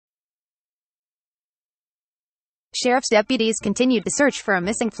Sheriff's deputies continued the search for a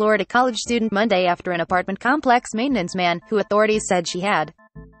missing Florida college student Monday after an apartment complex maintenance man, who authorities said she had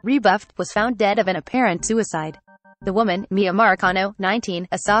rebuffed, was found dead of an apparent suicide. The woman, Miya Marcano, 19,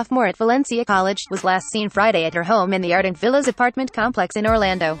 a sophomore at Valencia College, was last seen Friday at her home in the Ardent Villas apartment complex in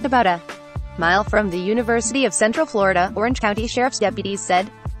Orlando, about a mile from the University of Central Florida, Orange County Sheriff's deputies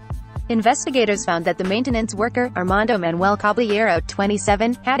said. Investigators found that the maintenance worker, Armando Manuel Caballero,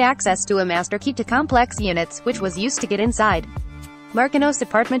 27, had access to a master key to complex units, which was used to get inside Marcano's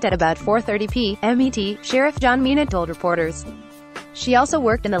apartment at about 4:30 p.m. Sheriff John Mina told reporters. She also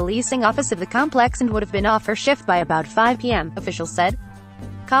worked in the leasing office of the complex and would have been off her shift by about 5 p.m., officials said.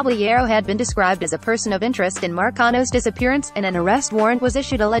 Caballero had been described as a person of interest in Marcano's disappearance, and an arrest warrant was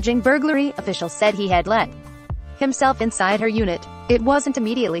issued alleging burglary. Officials said he had let himself inside her unit. It wasn't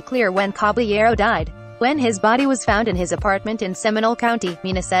immediately clear when Caballero died. When his body was found in his apartment in Seminole County,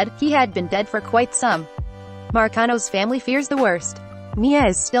 Mina said, he had been dead for quite some. Marcano's family fears the worst. Miya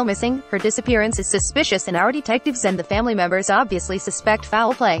is still missing, her disappearance is suspicious and our detectives and the family members obviously suspect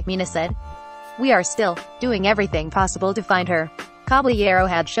foul play, Mina said. We are still doing everything possible to find her. Caballero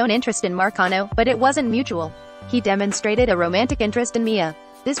had shown interest in Marcano, but it wasn't mutual. He demonstrated a romantic interest in Miya.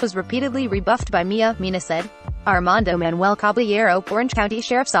 This was repeatedly rebuffed by Miya, Mina said. Armando Manuel Caballero, Orange County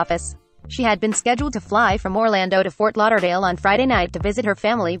Sheriff's Office. She had been scheduled to fly from Orlando to Fort Lauderdale on Friday night to visit her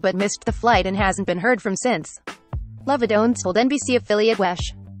family but missed the flight and hasn't been heard from since. Lovadones told NBC affiliate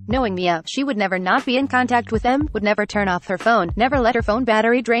WESH. Knowing Miya, she would never not be in contact with them, would never turn off her phone, never let her phone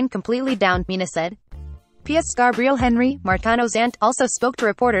battery drain completely down, Mina said. P.S. Gabrielle Henry, Marcano's aunt, also spoke to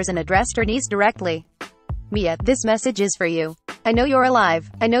reporters and addressed her niece directly. Miya, this message is for you. I know you're alive.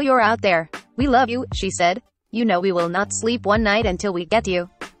 I know you're out there. We love you, she said. You know we will not sleep one night until we get you.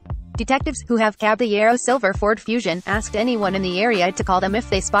 Detectives, who have Caballero's silver Ford Fusion, asked anyone in the area to call them if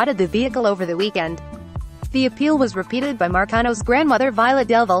they spotted the vehicle over the weekend. The appeal was repeated by Marcano's grandmother Violet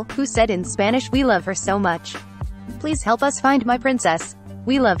Delval, who said in Spanish, "We love her so much. Please help us find my princess.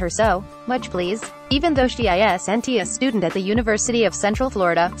 We love her so much, please." Even though she isn't a student at the University of Central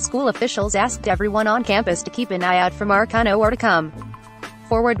Florida, school officials asked everyone on campus to keep an eye out for Marcano or to come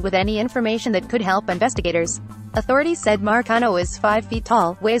forward with any information that could help investigators. Authorities said Marcano is 5 feet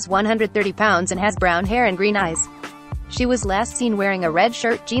tall, weighs 130 pounds and has brown hair and green eyes. She was last seen wearing a red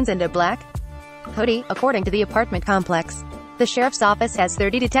shirt, jeans and a black hoodie, according to the apartment complex. The sheriff's office has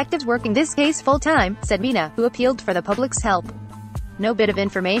 30 detectives working this case full-time, said Mina, who appealed for the public's help. No bit of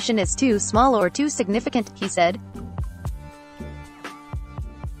information is too small or too significant, he said.